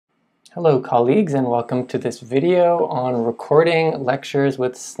Hello colleagues, and welcome to this video on recording lectures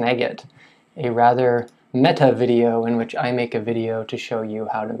with Snagit, a rather meta video in which I make a video to show you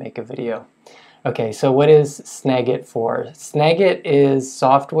how to make a video. Okay, so what is Snagit for? Snagit is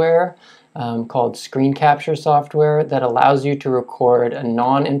software called screen capture software that allows you to record a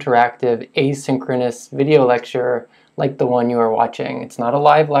non-interactive asynchronous video lecture like the one you are watching. It's not a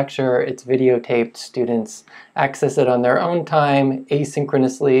live lecture, it's videotaped. Students access it on their own time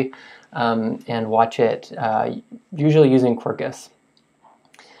asynchronously and watch it usually using Quercus.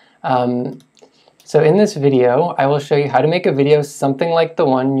 So in this video, I will show you how to make a video something like the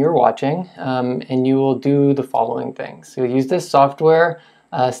one you're watching, and you will do the following things. You'll use this software,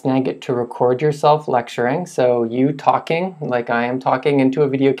 Snagit, to record yourself lecturing, so you talking like I am talking into a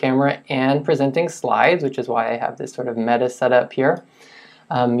video camera and presenting slides, which is why I have this sort of meta setup here.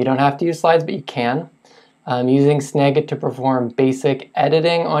 You don't have to use slides, but you can. Using Snagit to perform basic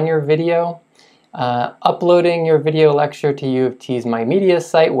editing on your video, uploading your video lecture to U of T's MyMedia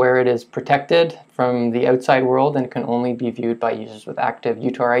site where it is protected from the outside world and can only be viewed by users with active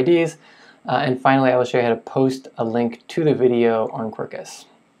UTOR IDs. And finally, I will show you how to post a link to the video on Quercus.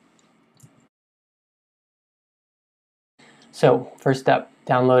 So first step,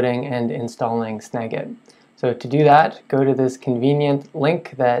 downloading and installing Snagit. So to do that, go to this convenient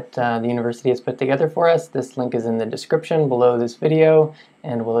link that the university has put together for us. This link is in the description below this video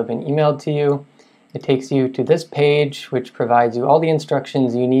and will have been emailed to you. It takes you to this page, which provides you all the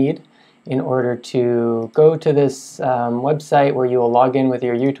instructions you need in order to go to this website where you will log in with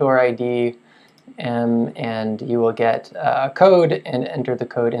your UTOR ID and you will get a code and enter the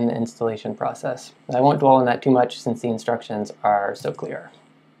code in the installation process. I won't dwell on that too much since the instructions are so clear.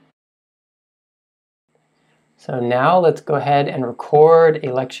 So now let's go ahead and record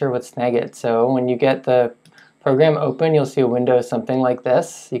a lecture with Snagit. So when you get the program open, you'll see a window something like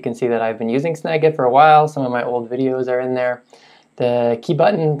this. You can see that I've been using Snagit for a while. Some of my old videos are in there. The key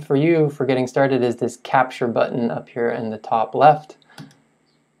button for you for getting started is this capture button up here in the top left.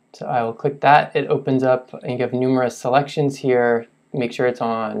 So I will click that. It opens up and you have numerous selections here. Make sure it's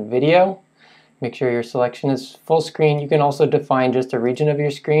on video. Make sure your selection is full screen. You can also define just a region of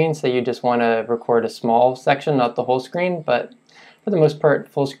your screen, so you just want to record a small section, not the whole screen, but for the most part,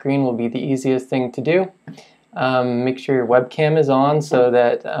 full screen will be the easiest thing to do. Make sure your webcam is on so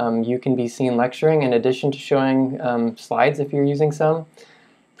that you can be seen lecturing in addition to showing slides if you're using some.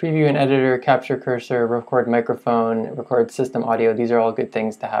 Preview and editor, capture cursor, record microphone, record system audio. These are all good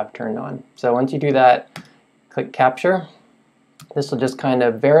things to have turned on. So once you do that, click capture. This will just kind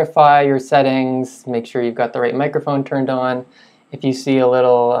of verify your settings, make sure you've got the right microphone turned on. If you see a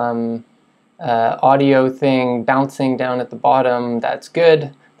little audio thing bouncing down at the bottom, that's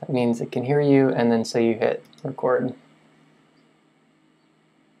good. That means it can hear you, and then so you hit record.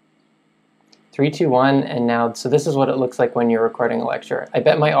 3, 2, 1, and now, so this is what it looks like when you're recording a lecture. I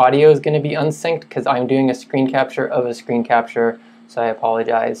bet my audio is going to be unsynced because I'm doing a screen capture of a screen capture, so I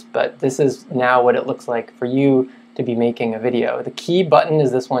apologize, but this is now what it looks like for you to be making a video. The key button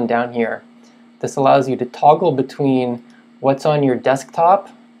is this one down here. This allows you to toggle between what's on your desktop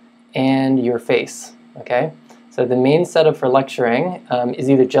and your face, okay? So the main setup for lecturing is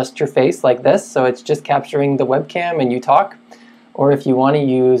either just your face like this, so it's just capturing the webcam and you talk, or if you want to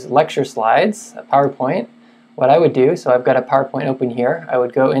use lecture slides, a PowerPoint, what I would do, so I've got a PowerPoint open here, I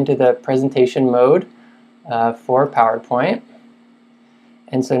would go into the presentation mode for PowerPoint,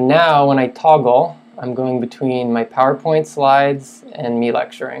 and so now when I toggle, I'm going between my PowerPoint slides and me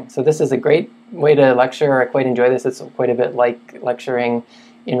lecturing. So this is a great way to lecture. I quite enjoy this. It's quite a bit like lecturing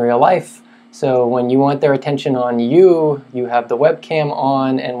in real life. So when you want their attention on you, you have the webcam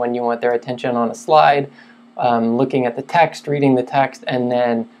on, and when you want their attention on a slide, looking at the text, reading the text, and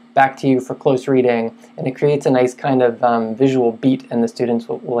then back to you for close reading. And it creates a nice kind of visual beat, and the students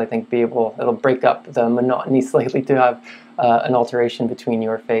will I think, be able, it'll break up the monotony slightly to have an alteration between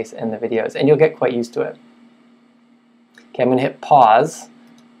your face and the videos, and you'll get quite used to it. Okay, I'm going to hit pause,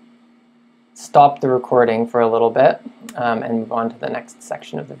 stop the recording for a little bit, and move on to the next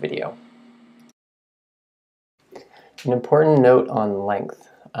section of the video. An important note on length.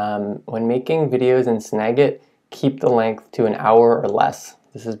 When making videos in Snagit, keep the length to an hour or less.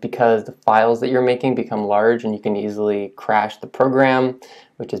 This is because the files that you're making become large and you can easily crash the program,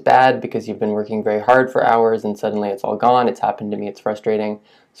 which is bad because you've been working very hard for hours and suddenly it's all gone. It's happened to me, it's frustrating.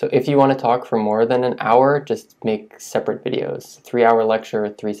 So if you want to talk for more than an hour, just make separate videos. 3-hour lecture,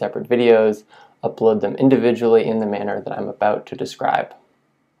 3 separate videos, upload them individually in the manner that I'm about to describe.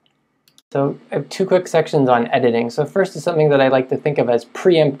 So I have 2 quick sections on editing. So first is something that I like to think of as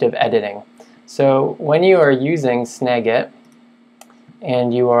preemptive editing. So when you are using Snagit,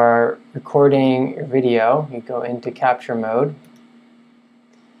 and you are recording your video, you go into capture mode.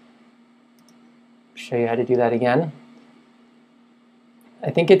 Show you how to do that again.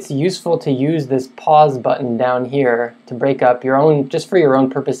 I think it's useful to use this pause button down here to break up your own, just for your own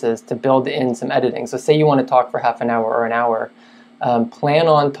purposes, to build in some editing. So say you want to talk for half an hour or an hour. Plan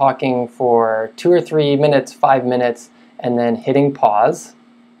on talking for 2 or 3 minutes, 5 minutes, and then hitting pause.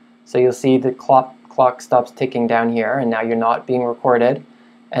 So you'll see the clock stops ticking down here, and now you're not being recorded.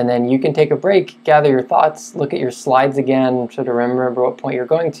 And then you can take a break, gather your thoughts, look at your slides again, sort of remember what point you're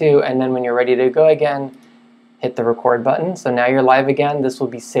going to, and then when you're ready to go again, hit the record button. So now you're live again. This will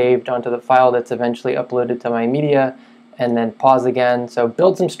be saved onto the file that's eventually uploaded to MyMedia, and then pause again. So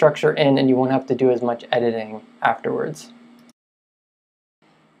build some structure in, and you won't have to do as much editing afterwards.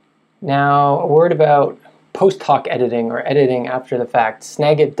 Now, a word about post-hoc editing, or editing after the fact.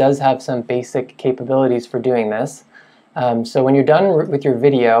 Snagit does have some basic capabilities for doing this. So when you're done with your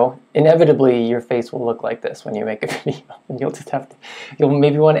video, inevitably your face will look like this when you make a video, and you'll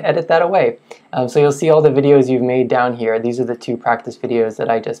maybe want to edit that away. So you'll see all the videos you've made down here. These are the 2 practice videos that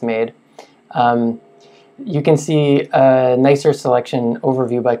I just made. You can see a nicer selection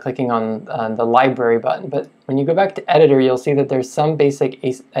overview by clicking on the library button, but when you go back to editor, you'll see that there's some basic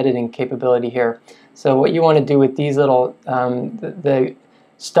editing capability here. So what you want to do with these little, the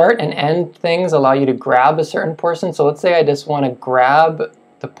start and end things allow you to grab a certain portion. So let's say I just want to grab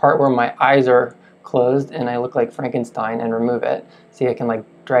the part where my eyes are closed and I look like Frankenstein and remove it. See, I can like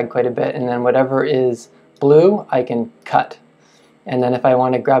drag quite a bit, and then whatever is blue I can cut. And then if I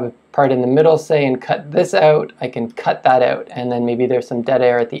want to grab a part in the middle, say, and cut this out, I can cut that out. And then maybe there's some dead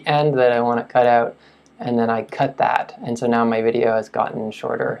air at the end that I want to cut out, and then I cut that. And so now my video has gotten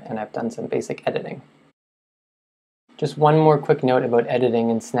shorter and I've done some basic editing. Just one more quick note about editing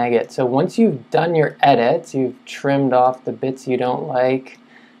in Snagit. So once you've done your edits, you've trimmed off the bits you don't like,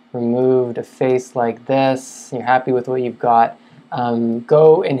 removed a face like this, you're happy with what you've got,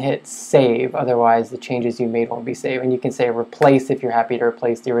 go and hit save, otherwise the changes you made won't be saved. And you can say replace if you're happy to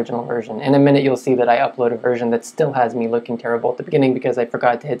replace the original version. In a minute you'll see that I upload a version that still has me looking terrible at the beginning because I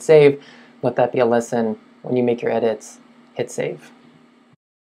forgot to hit save. Let that be a lesson. When you make your edits, hit save.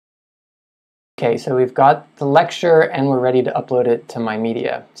 Okay, so we've got the lecture and we're ready to upload it to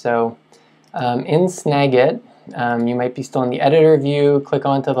MyMedia. So in Snagit, you might be still in the editor view, click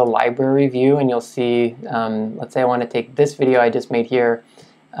onto the library view, and you'll see, let's say I want to take this video I just made here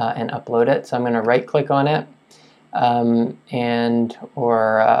and upload it. So I'm going to right click on it,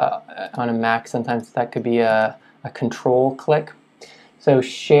 or on a Mac sometimes that could be a control click. So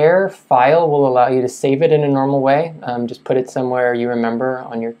share file will allow you to save it in a normal way. Just put it somewhere you remember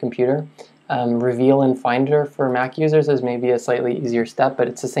on your computer. Reveal in Finder for Mac users is maybe a slightly easier step, but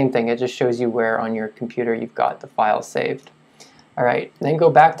it's the same thing. It just shows you where on your computer you've got the file saved. All right, then go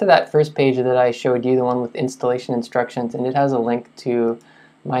back to that first page that I showed you, the one with installation instructions, and it has a link to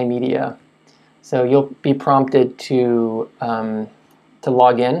MyMedia. So you'll be prompted to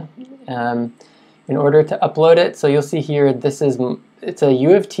log in order to upload it. So you'll see here, it's a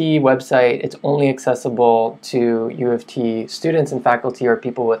U of T website. It's only accessible to U of T students and faculty or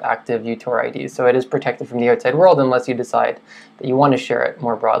people with active UTOR IDs. So it is protected from the outside world unless you decide that you want to share it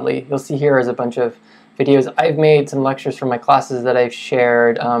more broadly. You'll see here is a bunch of videos I've made, some lectures from my classes that I've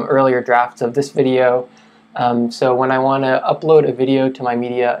shared, earlier drafts of this video. So when I want to upload a video to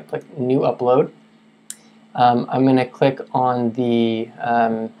MyMedia, I click New Upload. I'm going to click on the,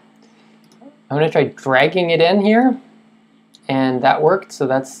 I'm going to try dragging it in here. And that worked, so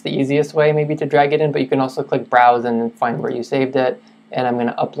that's the easiest way maybe to drag it in, but you can also click Browse and find where you saved it, and I'm going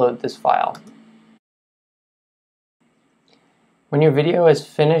to upload this file. When your video is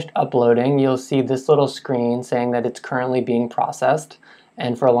finished uploading, you'll see this little screen saying that it's currently being processed,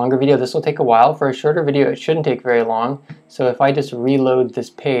 and for a longer video this will take a while. For a shorter video it shouldn't take very long, so if I just reload this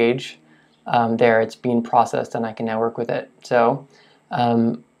page, there it's being processed and I can now work with it. So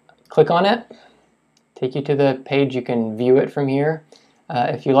click on it. Take you to the page. You can view it from here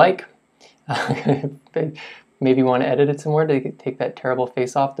if you like. Maybe want to edit it some more to take that terrible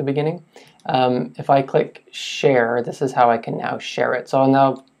face off the beginning. If I click share, this is how I can now share it. So I'll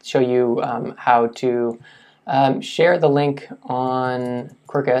now show you how to share the link on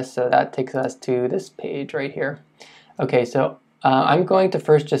Quercus. So that takes us to this page right here. Okay, so I'm going to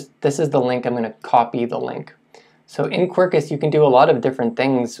first this is the link, I'm going to copy the link. So in Quercus, you can do a lot of different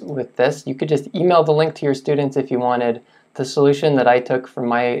things with this. You could just email the link to your students if you wanted. The solution that I took for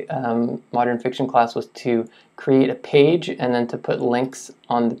my modern fiction class was to create a page and then to put links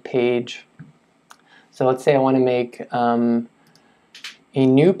on the page. So let's say I want to make a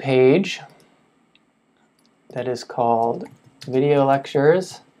new page that is called video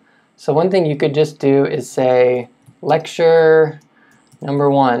lectures. So one thing you could just do is say lecture number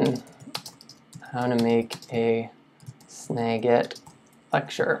 1, how to make a Snagit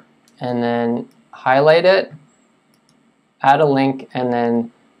lecture, and then highlight it, add a link, and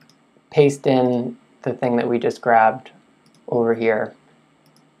then paste in the thing that we just grabbed over here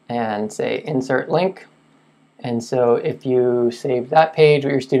and say insert link. And so if you save that page,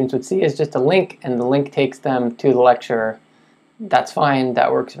 what your students would see is just a link, and the link takes them to the lecture. That's fine,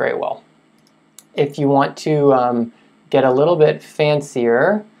 that works very well. If you want to get a little bit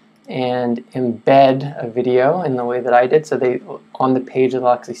fancier and embed a video in the way that I did, so they on the page they'll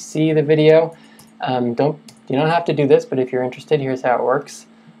actually see the video. You don't have to do this, but if you're interested, here's how it works.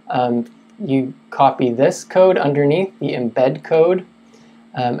 You copy this code underneath, the embed code,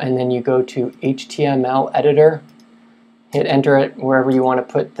 and then you go to HTML editor, hit enter it wherever you want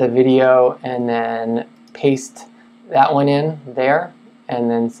to put the video, and then paste that one in there, and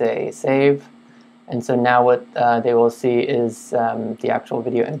then say save. And so now what they will see is the actual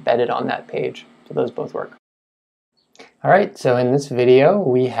video embedded on that page. So those both work. All right, so in this video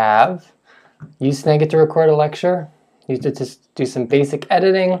we have used Snagit to record a lecture, used it to do some basic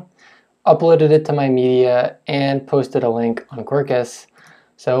editing, uploaded it to MyMedia, and posted a link on Quercus.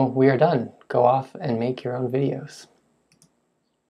 So we are done. Go off and make your own videos.